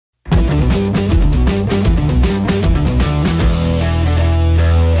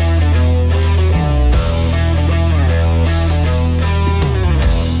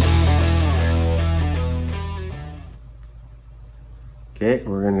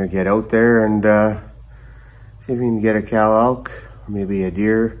gonna get out there and see if we can get a cow elk, or maybe a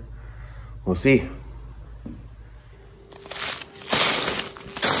deer. We'll see.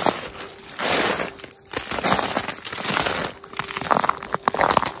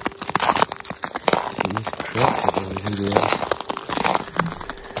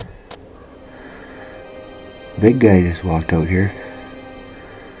 Big guy just walked out here.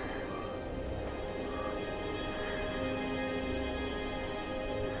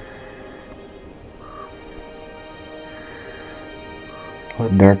 A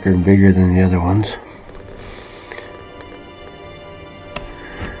lot darker and bigger than the other ones.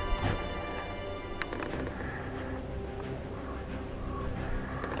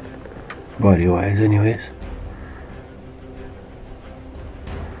 Body wise anyways.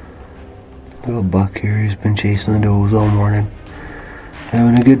 Little buck here, he's been chasing the does all morning.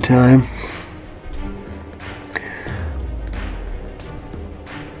 Having a good time.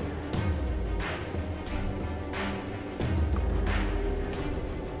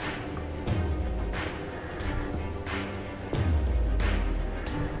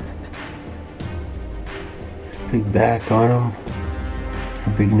 Big back on him,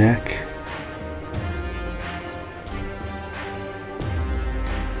 a big neck.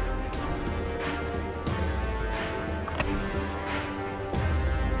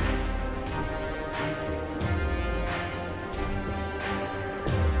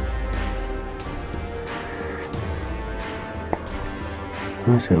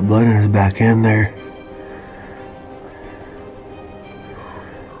 There's that blood in his back end there.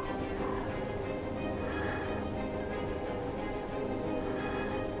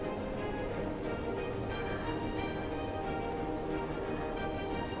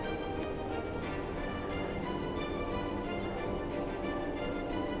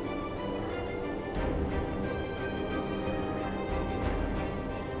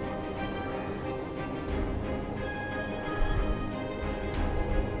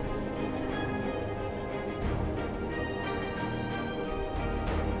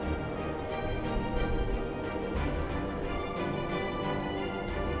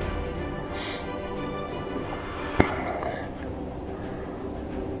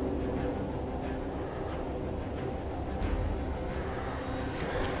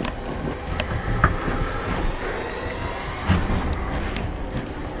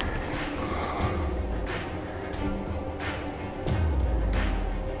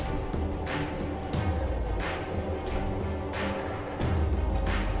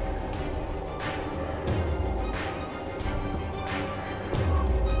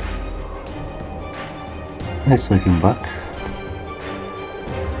 Nice looking buck.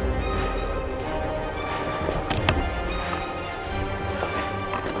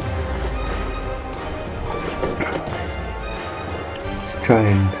 Let's try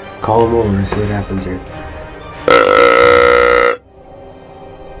and call him over and see what happens here.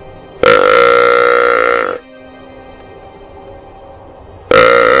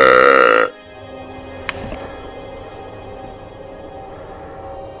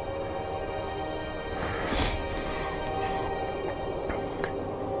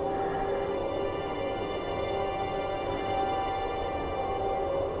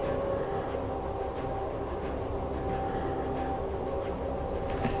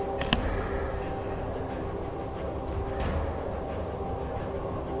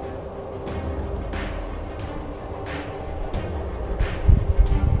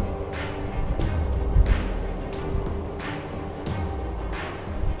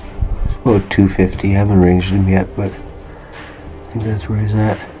 About 250. I haven't ranged him yet, but I think that's where he's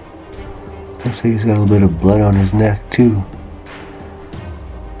at. Looks like he's got a little bit of blood on his neck too.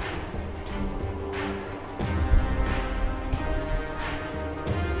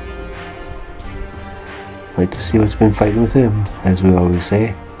 Like to see what's been fighting with him, as we always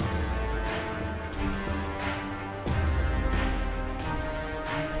say.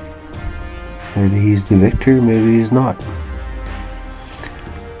 Maybe he's the victor, maybe he's not.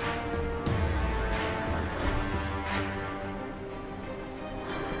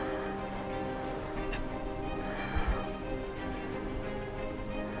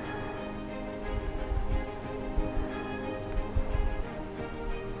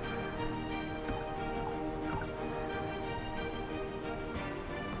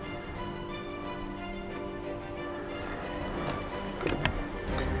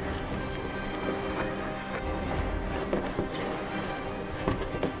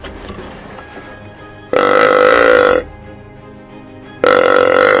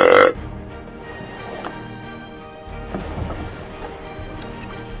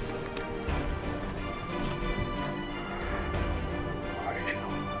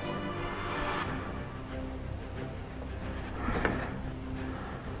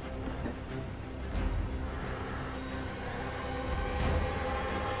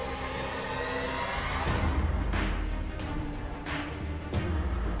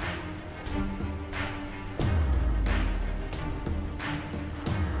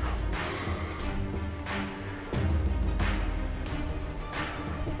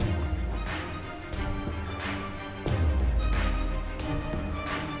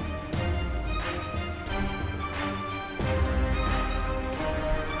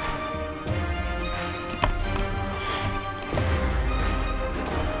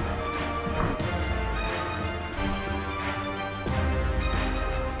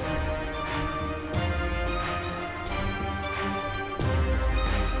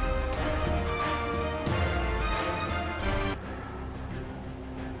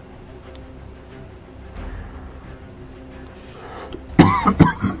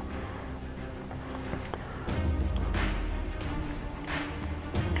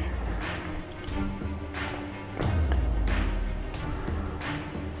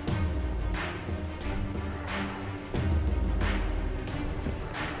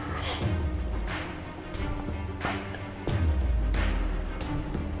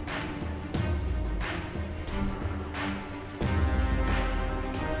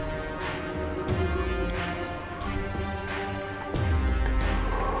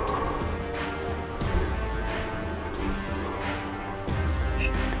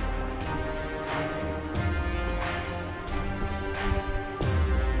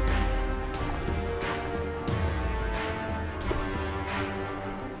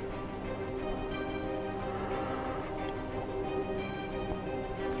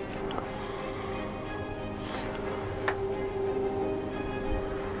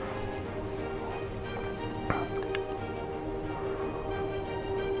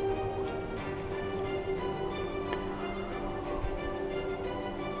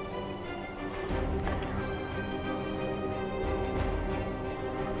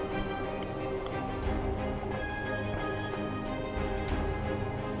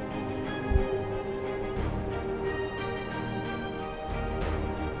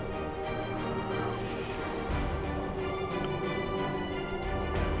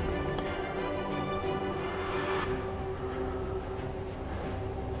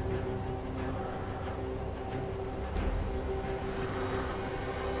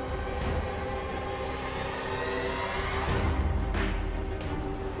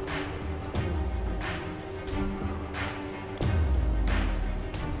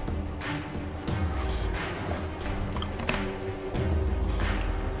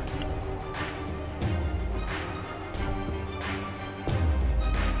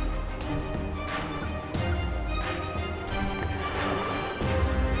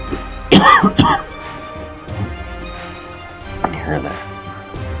 You hear that?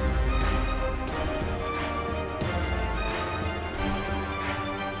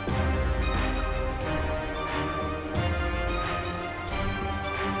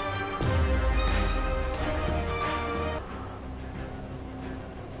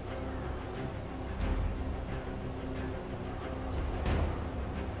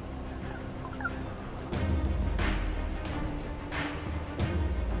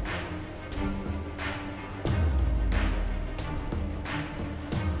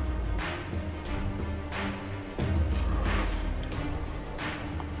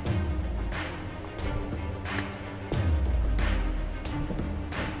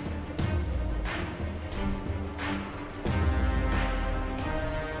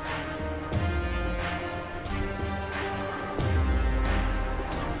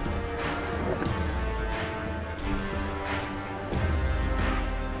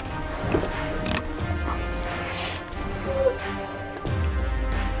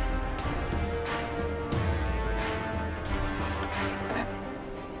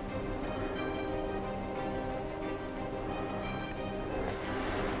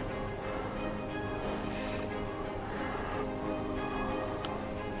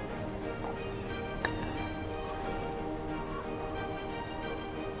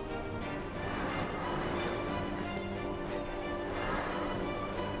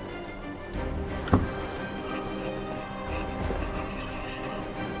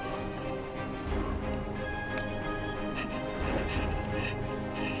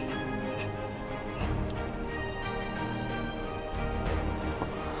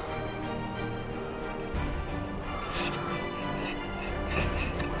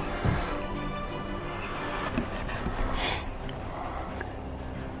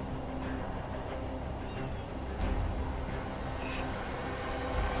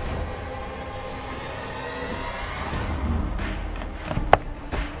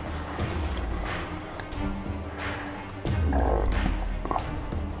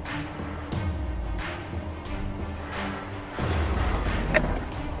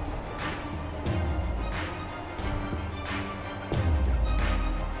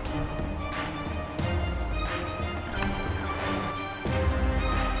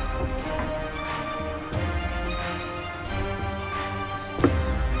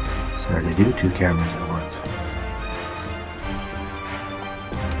 Hard to do 2 cameras at once.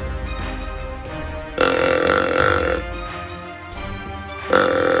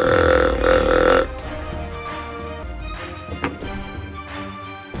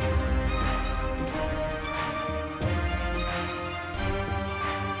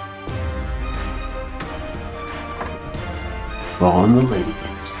 Following the ladies.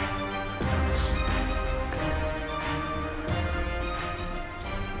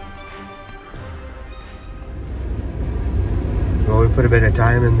 Well, we put a bit of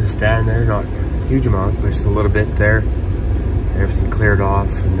time in the stand there, not a huge amount, but just a little bit there. Everything cleared off,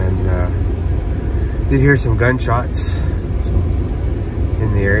 and then did hear some gunshots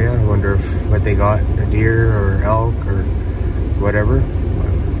in the area. I wonder if what they got, a deer or elk or whatever.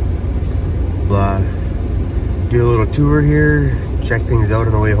 We'll do a little tour here, check things out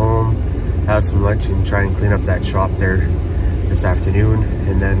on the way home, have some lunch, and try and clean up that shop there this afternoon,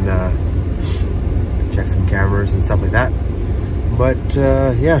 and then check some cameras and stuff like that. But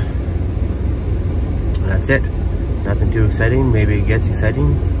yeah, that's it. Nothing too exciting. Maybe it gets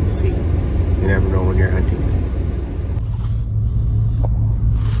exciting. We'll see. You never know when you're hunting.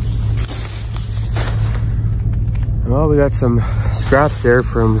 Well, we got some scraps there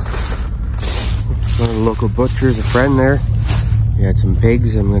from one of the local butchers, a friend there. He had some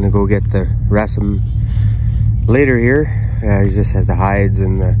pigs. I'm gonna go get the rest of them later here. He just has the hides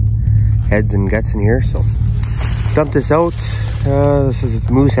and the heads and guts in here, so dump this out. This is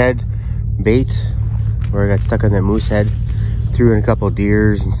moose head bait, where I got stuck on that moose head. Threw in a couple of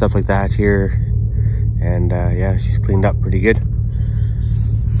deers and stuff like that here, and yeah, she's cleaned up pretty good.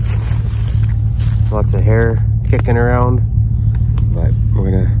 Lots of hair kicking around, but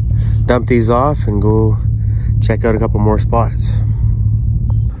we're gonna dump these off and go check out a couple more spots.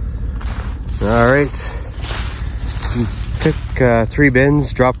 All right, took 3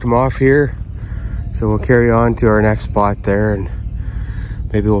 bins, dropped them off here, so we'll carry on to our next spot there, and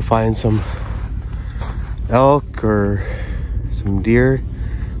maybe we'll find some elk or some deer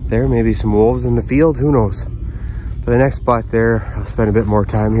there, maybe some wolves in the field, who knows. But the next spot there, I'll spend a bit more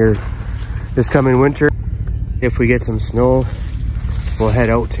time here this coming winter. If we get some snow, we'll head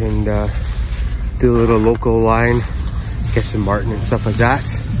out and do a little local line, catch some marten and stuff like that,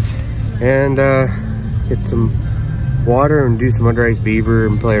 and get some water and do some under ice beaver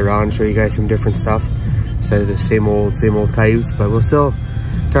and play around, show you guys some different stuff instead of the same old coyotes. But we'll still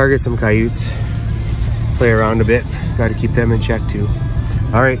target some coyotes, play around a bit. Got to keep them in check too.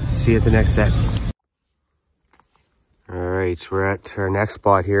 All right, see you at the next set. All right, we're at our next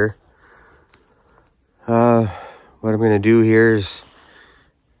spot here. What I'm gonna do here is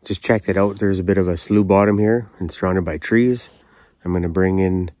just check it out. There's a bit of a slough bottom here and surrounded by trees. I'm gonna bring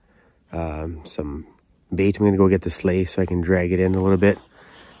in some bait. I'm gonna go get the sleigh so I can drag it in a little bit,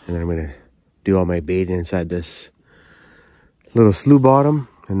 and then I'm gonna do all my bait inside this little slough bottom.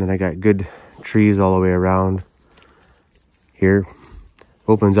 And then I got good trees all the way around here.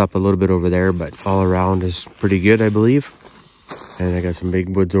 Opens up a little bit over there, but all around is pretty good, I believe. And I got some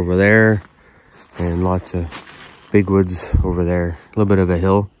big woods over there and lots of big woods over there. A little bit of a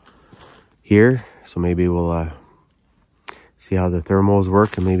hill here, so maybe we'll see how the thermals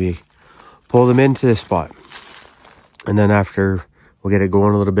work and maybe pull them into this spot. And then after we'll get it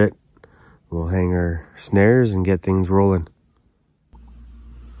going a little bit, we'll hang our snares and get things rolling.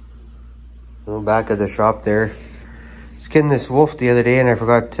 Well, back at the shop there, skinned this wolf the other day and I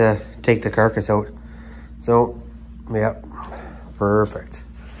forgot to take the carcass out. So, yeah, perfect.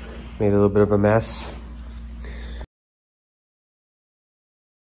 Made a little bit of a mess.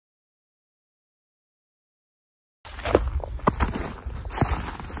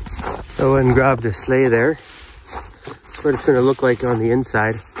 So I went and grabbed a sleigh there. That's what it's going to look like on the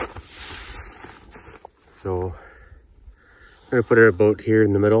inside. So I'm going to put it about here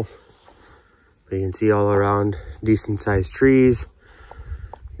in the middle. But you can see all around decent sized trees.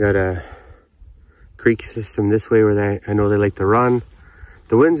 Got a creek system this way where I know they like to run.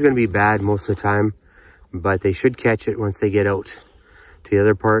 The wind's going to be bad most of the time, but they should catch it once they get out to the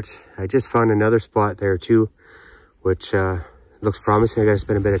other parts. I just found another spot there too, which looks promising. I got to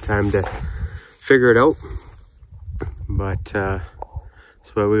spend a bit of time to figure it out, but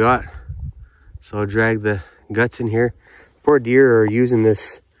that's what we got. So I'll drag the guts in here. Poor deer are using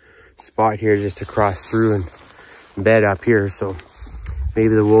this spot here just to cross through and bed up here, so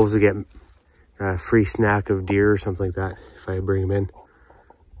maybe the wolves will get a free snack of deer or something like that if I bring them in.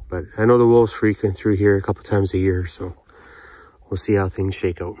 But I know the wolves frequent through here a couple times a year, so we'll see how things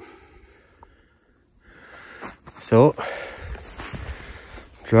shake out. So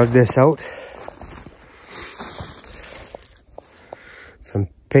drug this out. Some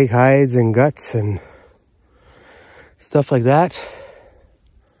pig hides and guts and stuff like that.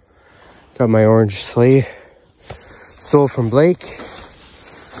 Got my orange sleigh. Stole from Blake.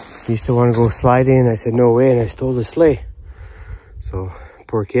 He used to want to go sliding. I said no way, and I stole the sleigh. So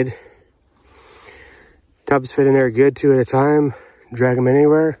poor kid. Tubs fit in there good, 2 at a time. Drag them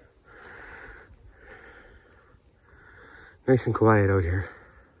anywhere. Nice and quiet out here.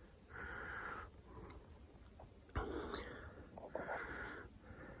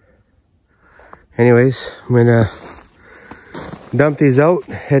 Anyways, I'm gonna dump these out,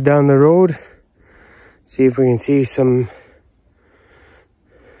 head down the road, see if we can see some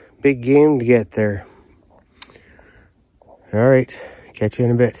big game to get there. All right, catch you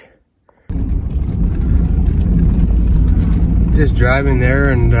in a bit. Just driving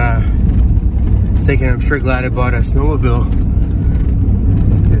there and thinking I'm sure glad I bought a snowmobile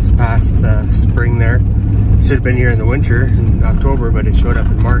this past spring there. Should have been here in the winter in October, but it showed up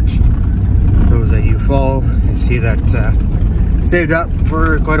in March. Those that you follow, you see that saved up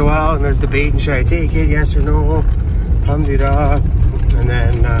for quite a while, and there's debating, should I take it, yes or no, hum-de-da, and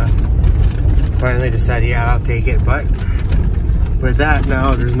then finally decided, yeah, I'll take it. But with that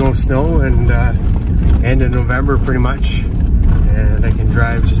now, there's no snow, and end of November pretty much, and I can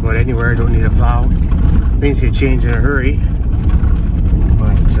drive just about anywhere. I don't need a plow. Things could change in a hurry,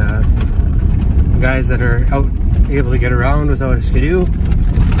 but guys that are out able to get around without a skidoo,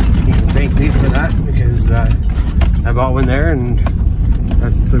 you can thank me for that, because I bought one there, and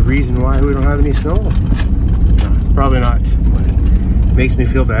that's the reason why we don't have any snow. No, probably not, but it makes me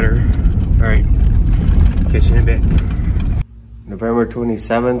feel better. All right, catch you in a bit. November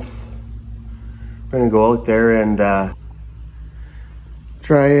 27th, we're gonna go out there and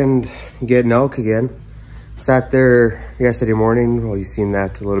try and get an elk again. Sat there yesterday morning, well, you've seen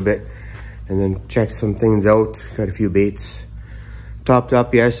that a little bit, and then checked some things out, got a few baits topped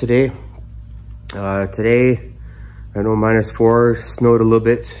up yesterday. Today, I know -4, snowed a little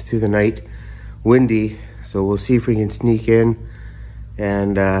bit through the night, windy, so we'll see if we can sneak in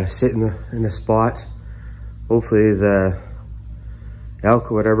and sit in a spot. Hopefully the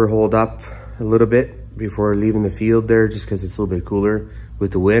elk or whatever hold up a little bit before leaving the field there, just because it's a little bit cooler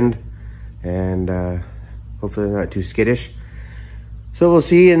with the wind, and hopefully they're not too skittish. So we'll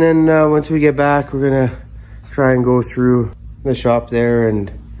see, and then once we get back, we're gonna try and go through the shop there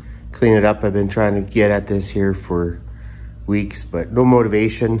and clean it up. I've been trying to get at this here for weeks, but no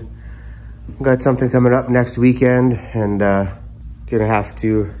motivation. Got something coming up next weekend, and gonna have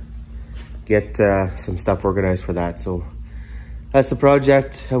to get some stuff organized for that. So that's the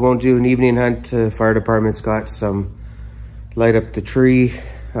project. I won't do an evening hunt. Fire department's got some light up the tree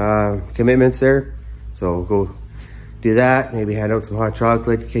commitments there, so I'll go do that. Maybe hand out some hot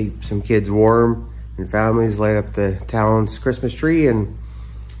chocolate, keep some kids warm and families, light up the town's Christmas tree, and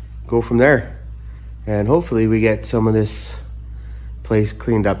go from there. And hopefully we get some of this place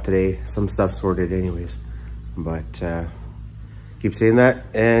cleaned up today, some stuff sorted anyways. But keep saying that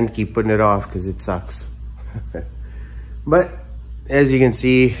and keep putting it off because it sucks. But as you can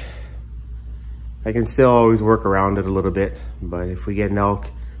see, I can still always work around it a little bit. But if we get an elk,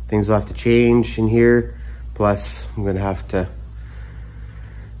 things will have to change in here. Plus, I'm gonna have to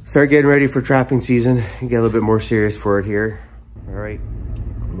start getting ready for trapping season and get a little bit more serious for it here. All right,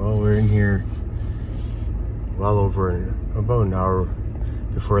 well, we're in here well over about an hour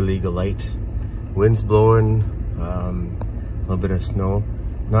before legal light. Wind's blowing, a little bit of snow.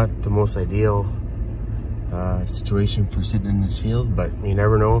 Not the most ideal situation for sitting in this field, but you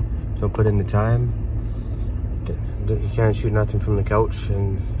never know. Don't put in the time. You can't shoot nothing from the couch,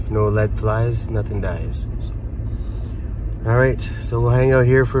 and if no lead flies, nothing dies. So. All right, so we'll hang out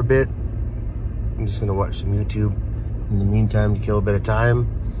here for a bit. I'm just gonna watch some YouTube in the meantime to kill a bit of time,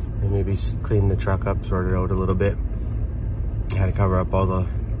 and maybe clean the truck up, sort it out a little bit. I had to cover up all the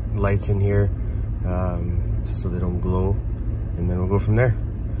lights in here, just so they don't glow, and then we'll go from there.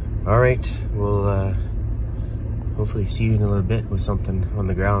 All right, we'll hopefully see you in a little bit with something on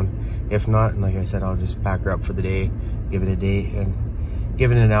the ground. If not, and like I said, I'll just pack her up for the day, give it a day, and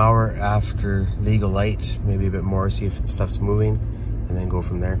give it an hour after legal light, maybe a bit more, see if stuff's moving, and then go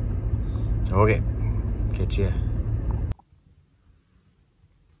from there. Okay, catch ya.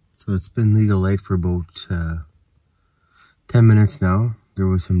 So it's been legal light for about 10 minutes now. There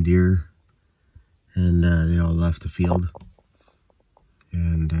was some deer, and they all left the field.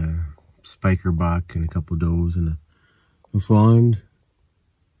 And spiker buck and a couple does and a fawn.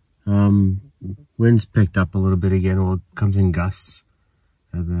 Wind's picked up a little bit again. Well, it comes in gusts.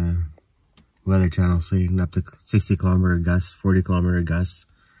 The Weather Channel saying up to 60 kilometer gusts, 40 kilometer gusts.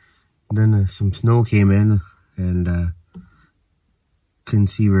 Then some snow came in, and couldn't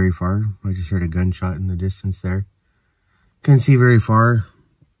see very far. I just heard a gunshot in the distance there. Couldn't see very far,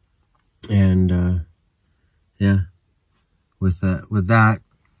 and yeah, with that,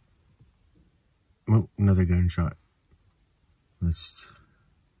 oh, another gunshot.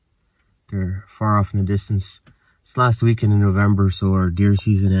 They're far off in the distance. It's last weekend in November, so our deer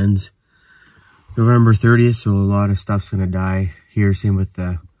season ends November 30th, so a lot of stuff's gonna die here. Same with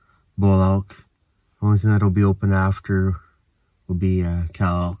the bull elk. Only thing that'll be open after will be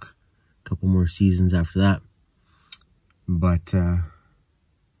cow elk. A couple more seasons after that. But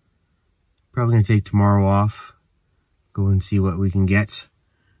probably gonna take tomorrow off, go and see what we can get.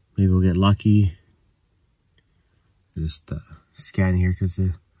 Maybe we'll get lucky. Just scanning here because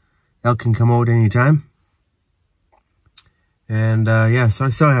the elk can come out anytime. And yeah, so I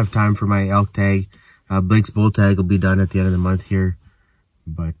still have time for my elk tag. Blake's bull tag will be done at the end of the month here,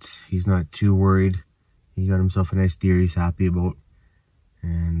 but he's not too worried. He got himself a nice deer he's happy about.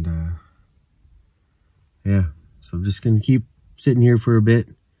 And yeah, so I'm just gonna keep sitting here for a bit.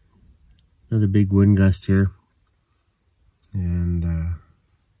 Another big wind gust here, and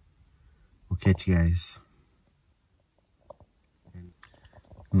we'll catch you guys.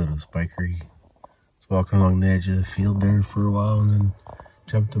 Little spiker, he was walking along the edge of the field there for a while, and then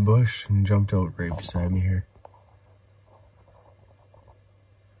jumped the bush and jumped out right beside me here.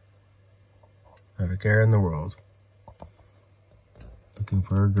 Not a care in the world. Looking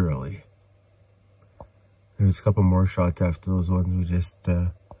for a girly. There's a couple more shots after those ones we just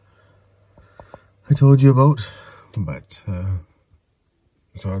I told you about, but so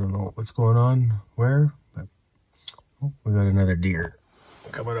I don't know what's going on where, but oh, we got another deer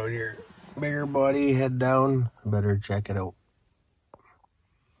coming out here. Bigger body, head down. Better check it out.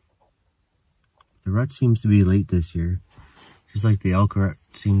 The rut seems to be late this year, just like the elk rut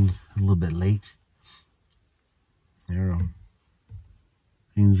seemed a little bit late. I don't know.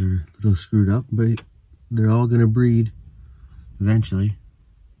 Things are a little screwed up, but they're all gonna breed eventually.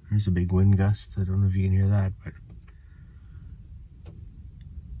 There's a big wind gust. I don't know if you can hear that, but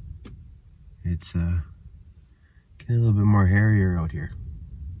it's getting a little bit more hairier out here.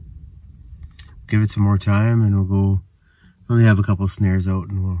 Give it some more time, and we'll go. Only have a couple snares out,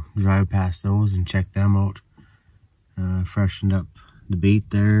 and we'll drive past those and check them out. Freshened up the bait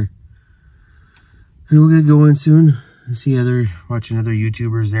there. And we'll get going soon. I see watching other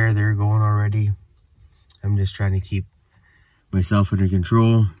YouTubers there. They're going already. I'm just trying to keep myself under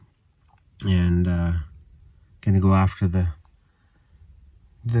control and gonna go after the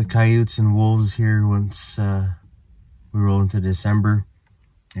coyotes and wolves here once we roll into December.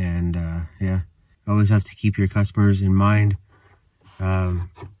 And yeah, always have to keep your customers in mind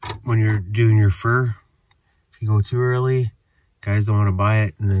when you're doing your fur. If you go too early, guys don't want to buy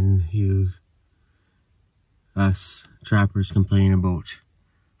it, and then us trappers complain about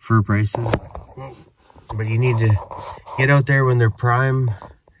fur prices. But you need to get out there when they're prime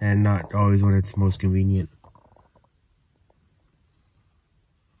and not always when it's most convenient.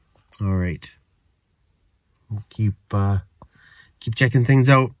 All right, we'll keep checking things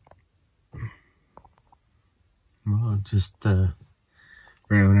out. Well, just right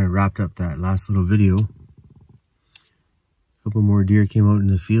when I wrapped up that last little video, a couple more deer came out in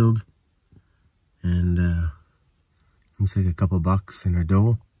the field, and looks like a couple bucks and a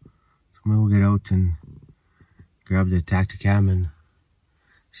doe. So we'll get out and grab the Tacticam and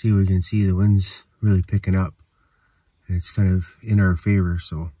see what we can see. The wind's really picking up, and it's kind of in our favor,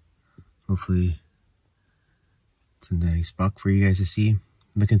 so hopefully it's a nice buck for you guys to see.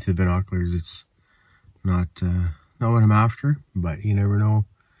 Looking through the binoculars, it's not what I'm after, but you never know.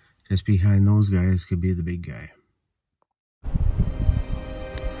 Just behind those guys could be the big guy.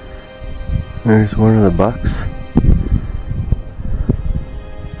 There's one of the bucks.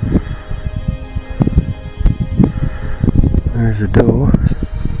 There's a doe.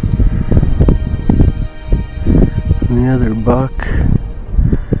 And the other buck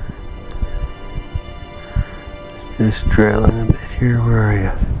just trailing a bit here. Where are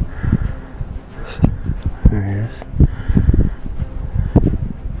you? There he is.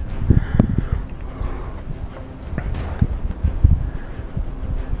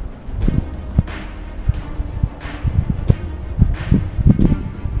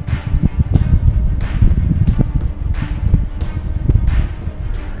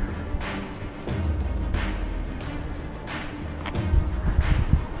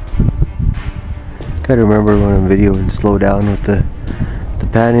 Gotta remember when I'm videoing, slow down with the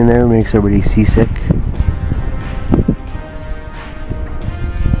panning there, makes everybody seasick.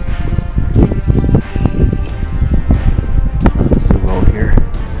 Zoom out here.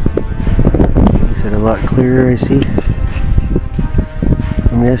 Makes it a lot clearer, I see,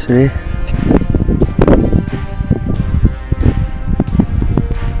 from yesterday.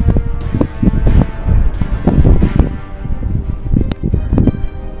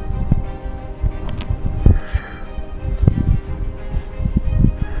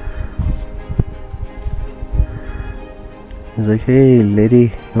 He's like, hey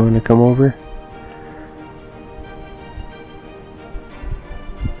lady, you wanna come over?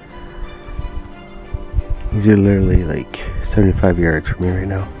 He's literally like 75 yards from me right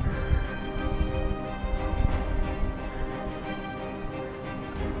now.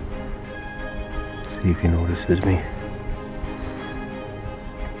 See if he notices me.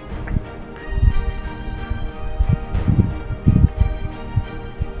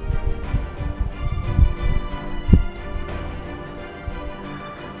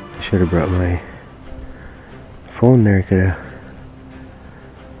 Should have brought my phone there. Could have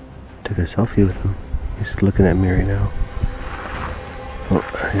took a selfie with him. He's looking at me right now. Oh,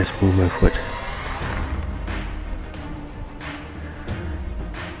 I just moved my foot.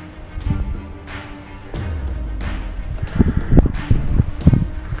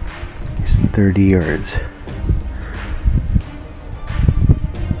 He's 30 yards.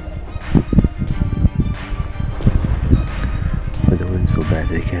 So bad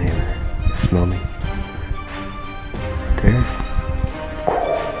they can't even smell me. There.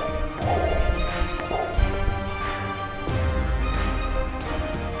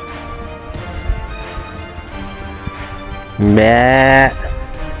 Matt.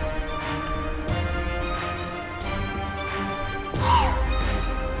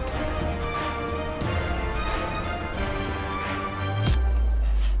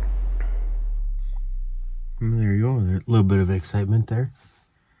 There you go, a little bit of excitement there.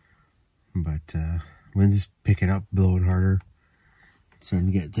 But wind's picking up, blowing harder. It's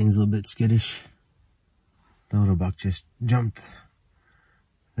starting to get things a little bit skittish. The little buck just jumped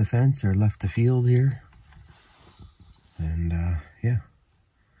the fence or left the field here. And yeah,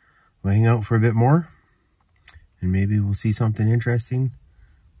 we'll hang out for a bit more and maybe we'll see something interesting.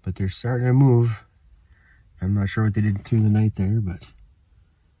 But they're starting to move. I'm not sure what they did through the night there, but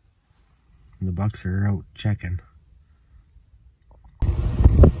the bucks are out checking.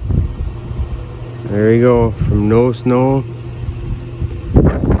 There you go, from no snow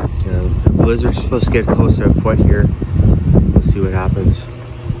to blizzard's supposed to get close to a foot here. We'll see what happens.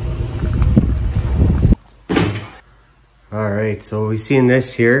 All right, so we've seen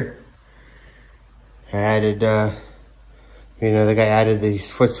this here. I added, the guy added these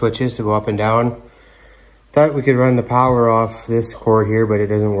foot switches to go up and down. Thought we could run the power off this cord here, but it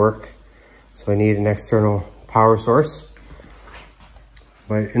doesn't work. So I need an external power source.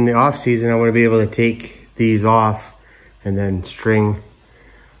 But in the off season, I want to be able to take these off and then string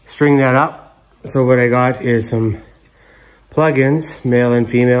that up. So what I got is some plugins, male and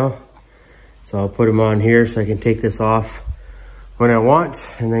female. So I'll put them on here so I can take this off when I want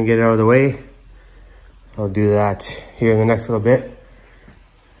and then get it out of the way. I'll do that here in the next little bit.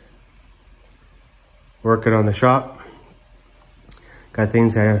 Working on the shop. Got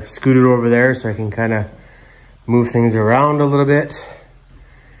things kind of scooted over there so I can kind of move things around a little bit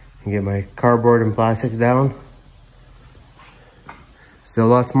and get my cardboard and plastics down. Still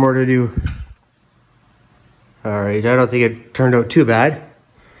lots more to do. All right, I don't think it turned out too bad.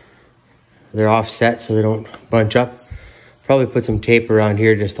 They're offset so they don't bunch up. Probably put some tape around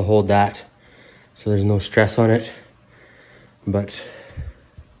here just to hold that so there's no stress on it. But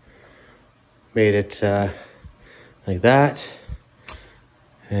made it like that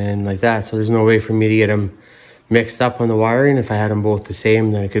and like that. So there's no way for me to get them mixed up on the wiring. If I had them both the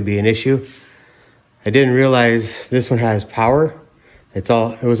same, then it could be an issue. I didn't realize this one has power. It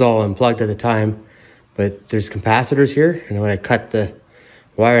was all unplugged at the time, but there's capacitors here. And when I cut the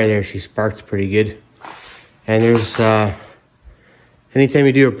wire there, she sparked pretty good. And there's, anytime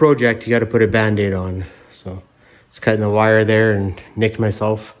you do a project, you got to put a Band-Aid on. So it's cutting the wire there and nicked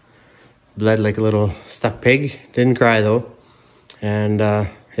myself. Bled like a little stuck pig. Didn't cry though. And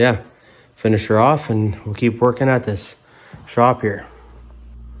yeah, finish her off and we'll keep working at this shop here.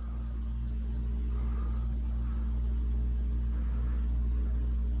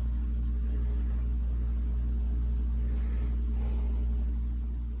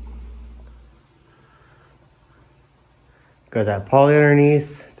 Got that poly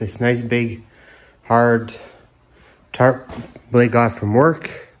underneath, this nice big hard tarp Blake got from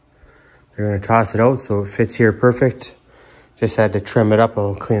work. They're gonna toss it out so it fits here perfect. Just had to trim it up,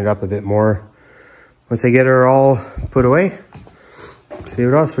 I'll clean it up a bit more. Once I get her all put away, see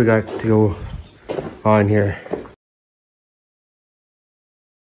what else we got to go on here.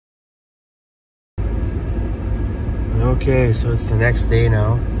 Okay, so it's the next day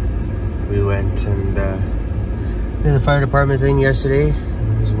now. We went and did the fire department thing yesterday.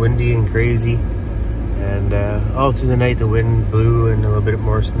 It was windy and crazy. And all through the night the wind blew and a little bit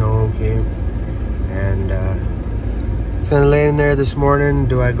more snow came. And it's kind of laying there this morning.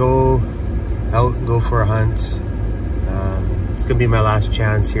 Do I go out and go for a hunt? It's gonna be my last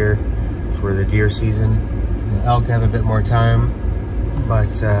chance here for the deer season. The elk have a bit more time,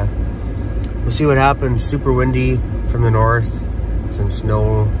 but we'll see what happens. Super windy from the north, some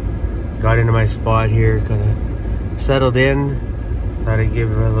snow. Got into my spot here, kind of settled in. Thought I'd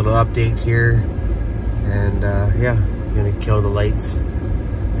give a little update here. And yeah, I'm gonna kill the lights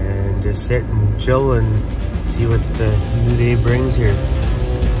and just sit and chill and see what the new day brings here.